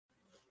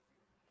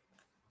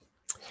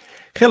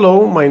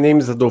Hello, my name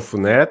is Adolfo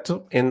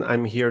Neto, and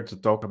I'm here to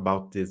talk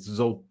about the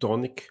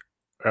Zotonic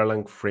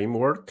Erlang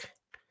framework.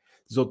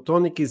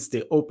 Zotonic is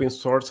the open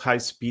source,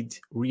 high-speed,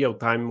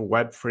 real-time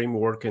web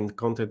framework and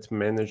content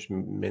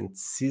management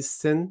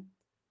system.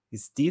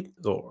 Is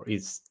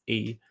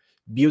a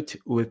built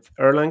with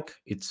Erlang.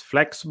 It's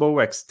flexible,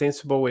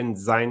 extensible, and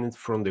designed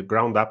from the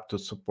ground up to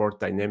support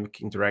dynamic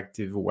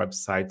interactive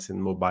websites and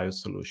mobile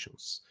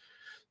solutions.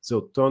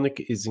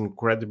 Zotonic is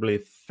incredibly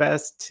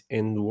fast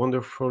and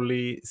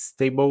wonderfully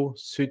stable,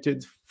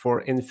 suited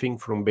for anything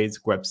from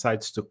basic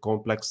websites to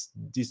complex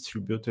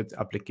distributed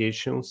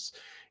applications.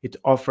 It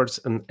offers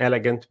an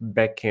elegant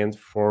backend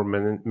for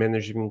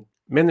managing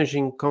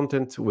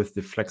content with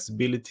the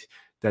flexibility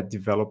that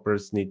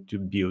developers need to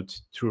build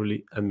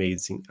truly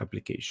amazing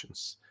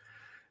applications.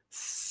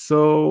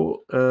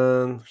 So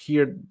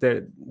here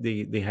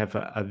they have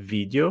a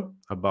video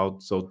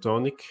about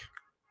Zotonic,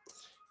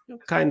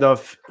 kind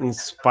of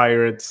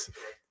inspired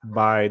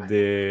by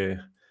the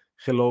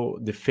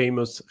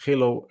famous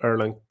Hello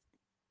Erlang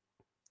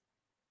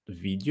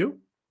video.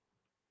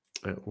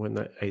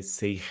 When I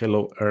say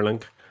Hello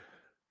Erlang,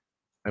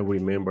 I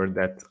remember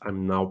that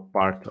I'm now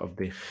part of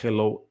the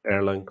Hello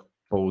Erlang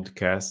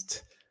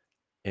podcast,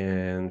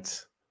 and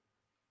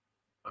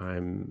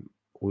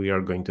we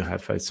are going to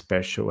have a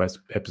special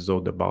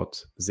episode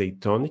about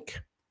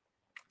Zotonic.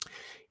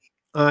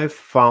 I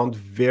found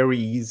very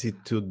easy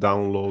to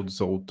download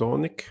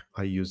Zotonic.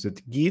 I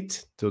used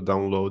Git to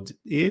download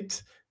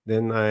it.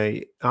 Then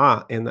I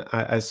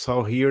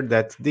saw here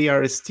that they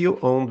are still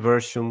on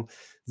version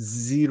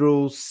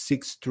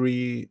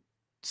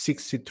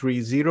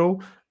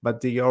 0.63.60,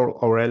 but they are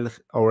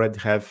already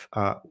have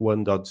a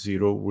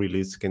 1.0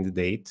 release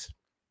candidate.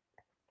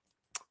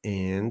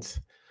 And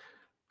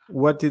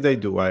what did I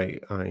do? I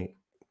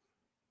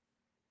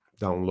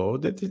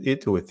downloaded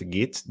it with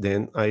Git.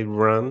 Then I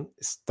run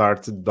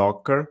start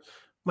Docker.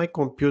 My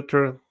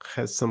computer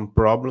has some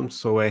problems,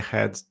 so I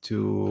had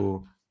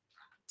to,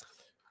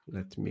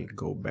 let me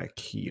go back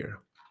here.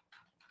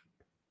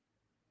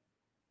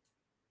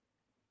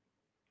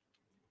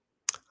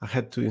 I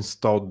had to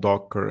install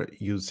Docker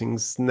using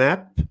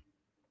Snap.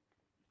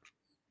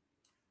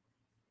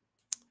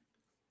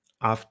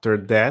 After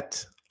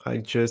that, I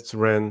just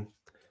ran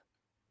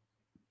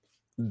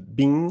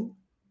bin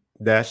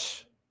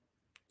dash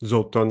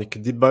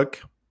Zotonic debug,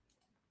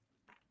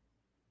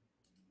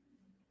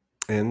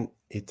 and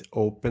it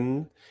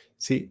opened.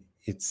 See,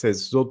 it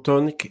says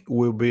Zotonic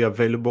will be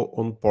available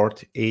on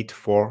port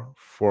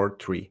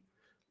 8443.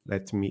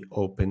 Let me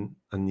open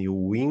a new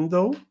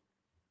window.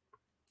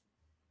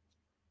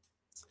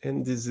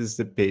 And this is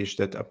the page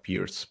that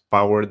appears,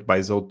 powered by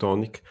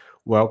Zotonic.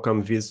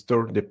 Welcome,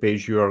 visitor. The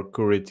page you are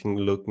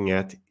currently looking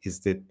at is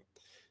the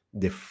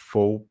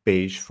full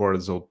page for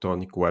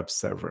Zotonic web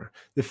server.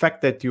 The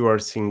fact that you are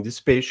seeing this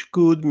page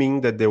could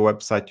mean that the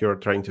website you are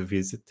trying to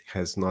visit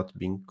has not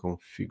been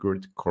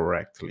configured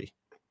correctly.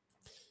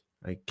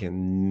 I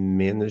can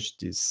manage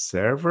this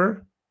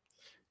server.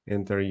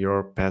 Enter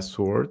your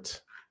password.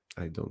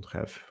 I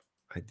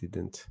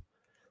didn't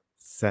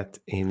set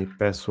any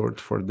password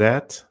for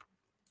that.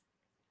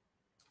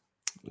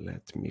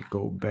 Let me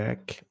go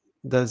back.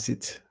 Does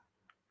it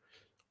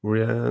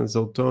run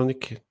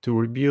Zotonic to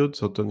rebuild?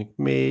 Zotonic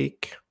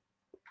make.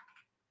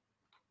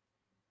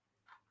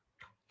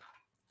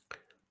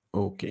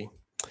 Okay.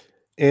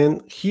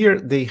 And here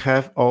they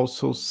have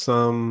also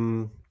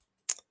some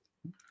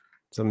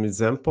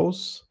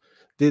examples.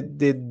 The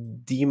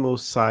demo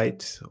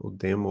site, or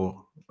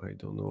demo, I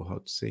don't know how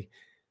to say,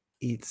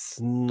 it's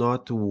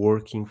not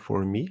working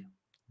for me.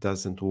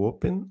 Doesn't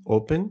open.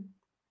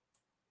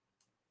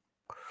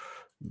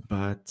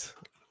 But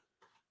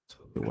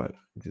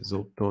the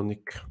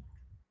Zotonic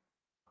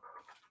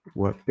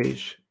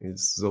webpage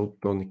is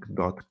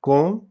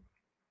zotonic.com.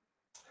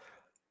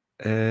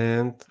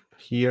 And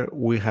here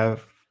we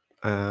have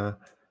a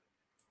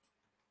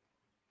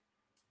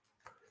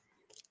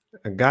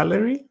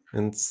gallery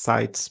and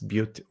sites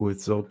built with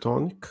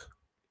Zotonic.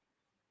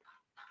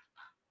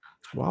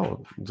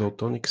 Wow,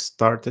 Zotonic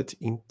started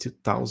in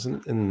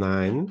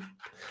 2009.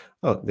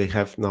 Oh, they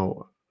have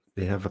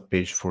a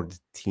page for the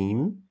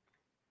team.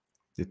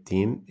 The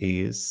team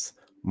is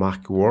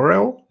Mark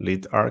Worrell,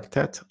 lead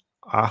architect,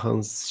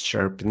 Ahans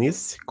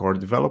Sharpnis, core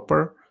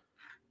developer,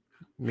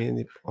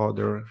 many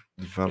other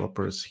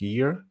developers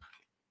here.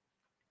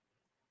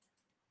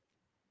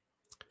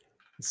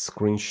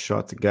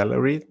 Screenshot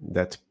gallery,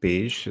 that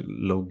page,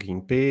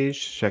 login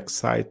page, check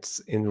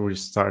sites and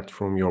restart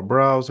from your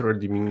browser,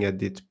 admin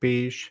edit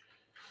page.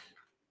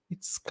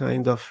 It's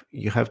kind of,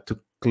 you have to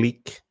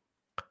click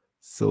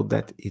so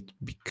that it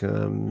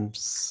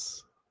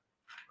becomes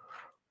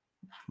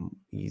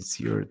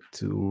easier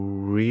to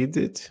read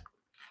it.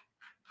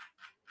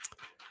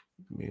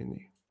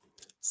 Many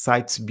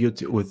sites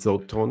built with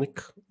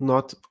Zotonic.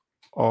 Not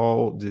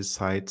all the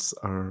sites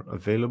are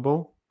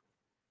available.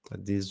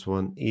 This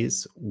one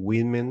is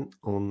Women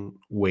on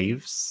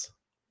Waves.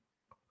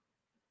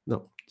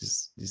 No,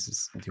 this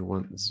is the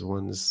one. This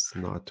one is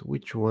not.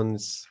 Which one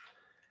is?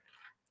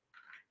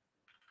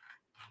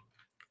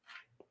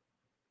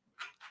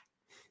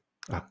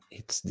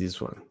 It's this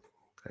one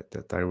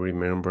that I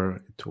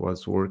remember. It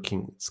was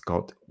working. It's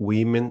called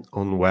Women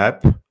on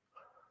Web.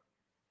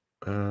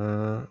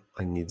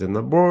 I need an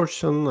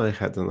abortion. I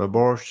had an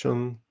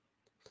abortion,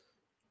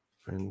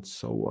 and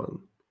so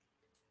on.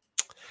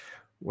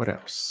 What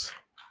else?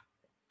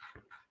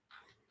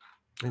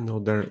 I know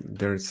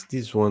there's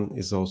this one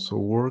is also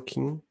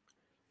working.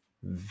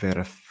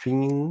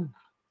 Verafin.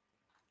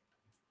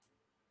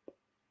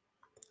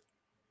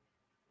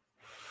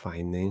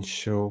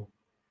 Financial.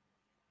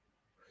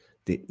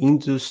 The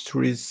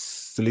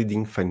industry's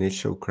leading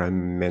financial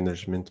crime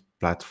management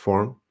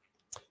platform.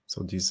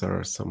 So these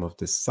are some of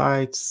the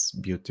sites.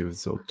 Beauty with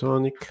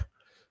Zotonic.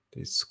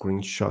 The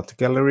screenshot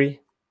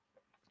gallery.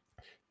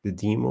 The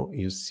demo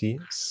you see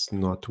is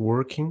not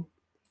working.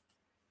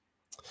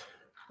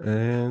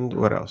 And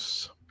what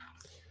else?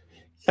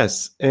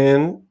 Yes,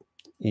 and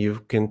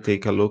you can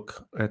take a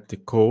look at the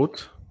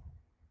code.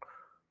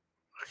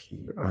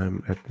 Here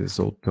I'm at the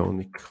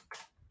Zotonic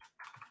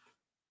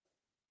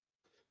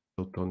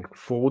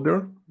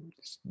folder.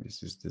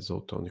 This is the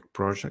Zotonic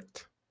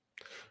project.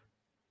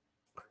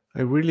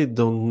 I really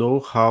don't know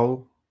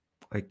how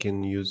I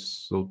can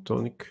use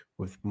Zotonic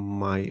with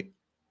my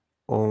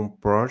own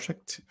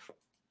project.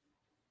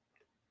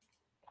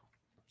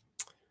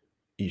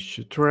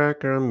 Issue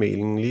tracker,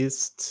 mailing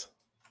list,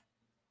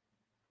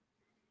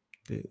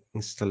 the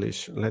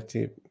installation.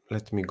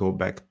 Let me go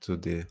back to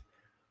the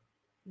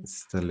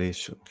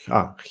installation.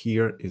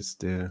 Here is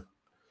the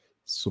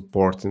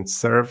support and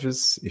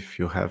service. If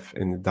you have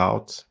any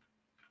doubt,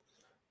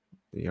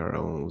 they are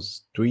on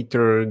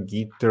Twitter,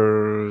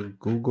 Gitter,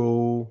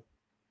 Google,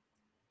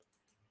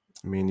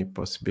 many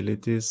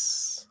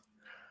possibilities.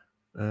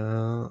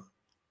 Yeah,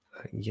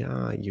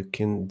 you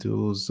can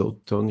do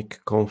Zotonic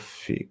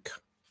config.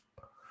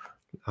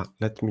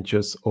 Let me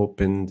just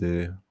open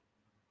the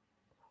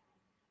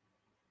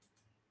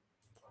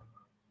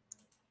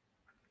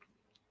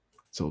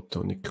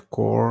Zotonic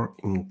core,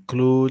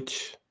 include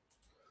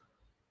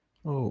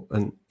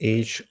an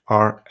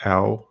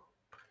HRL,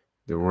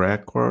 the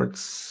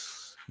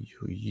records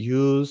you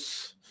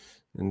use,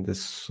 and the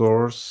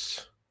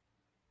source.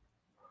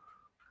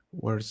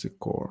 Where's the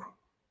core?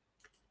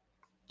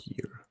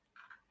 Here.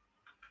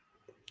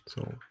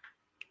 So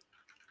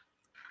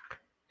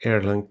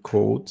Erlang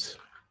code,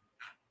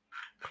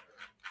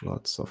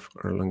 lots of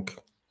Erlang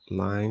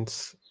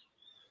lines.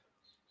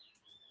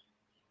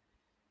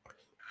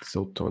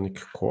 Zotonic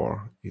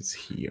core is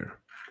here.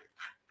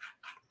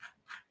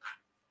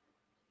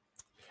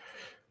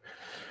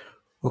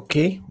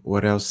 Okay,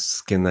 what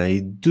else can I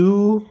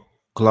do?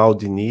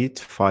 Cloud init,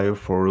 file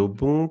for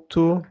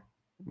Ubuntu,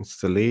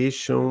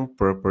 installation,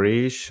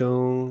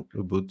 preparation,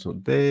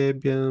 Ubuntu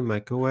Debian,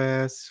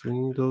 macOS,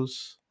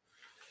 Windows.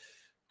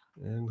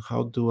 And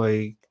how do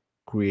I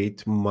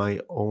create my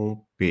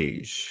own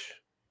page?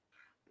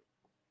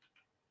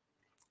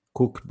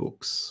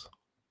 Cookbooks.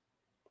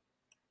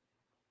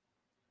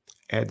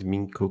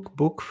 Admin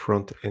cookbook,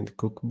 front-end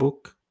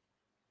cookbook.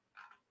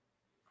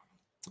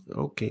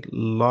 Okay,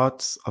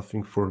 lots of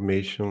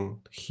information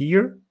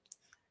here.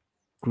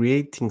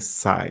 Creating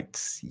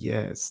sites.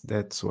 Yes,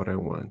 that's what I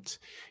want.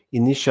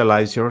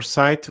 Initialize your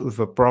site with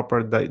a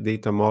proper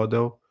data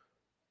model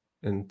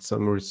and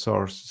some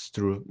resources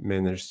through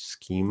managed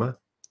schema.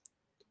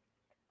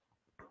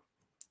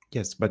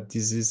 Yes, but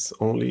this is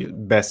only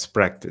best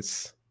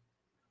practice.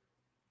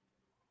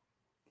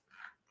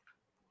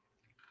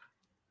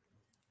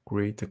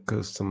 Create a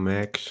custom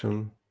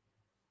action.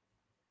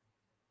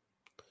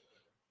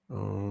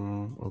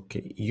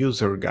 Okay,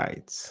 user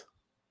guides.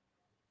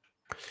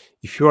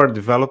 If you are a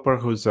developer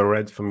who is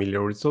already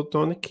familiar with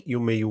Zotonic, you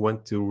may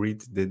want to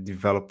read the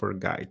developer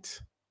guide.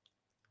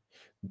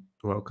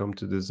 Welcome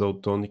to the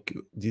Zotonic.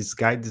 This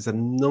guide is a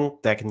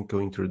non-technical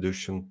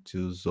introduction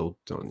to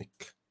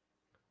Zotonic.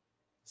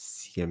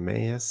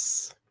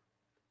 CMS.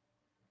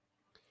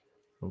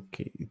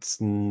 Okay, it's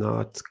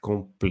not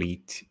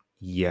complete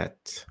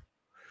yet.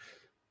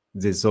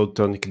 The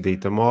Zotonic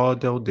data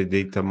model, the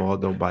data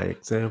model by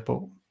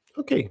example.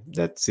 Okay,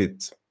 that's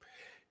it.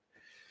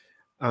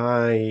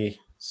 I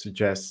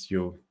suggest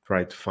you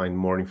try to find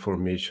more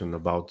information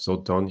about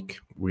Zotonic,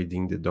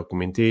 reading the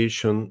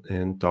documentation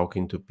and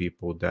talking to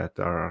people that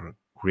are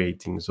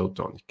creating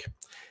Zotonic.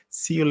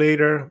 See you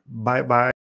later. Bye-bye.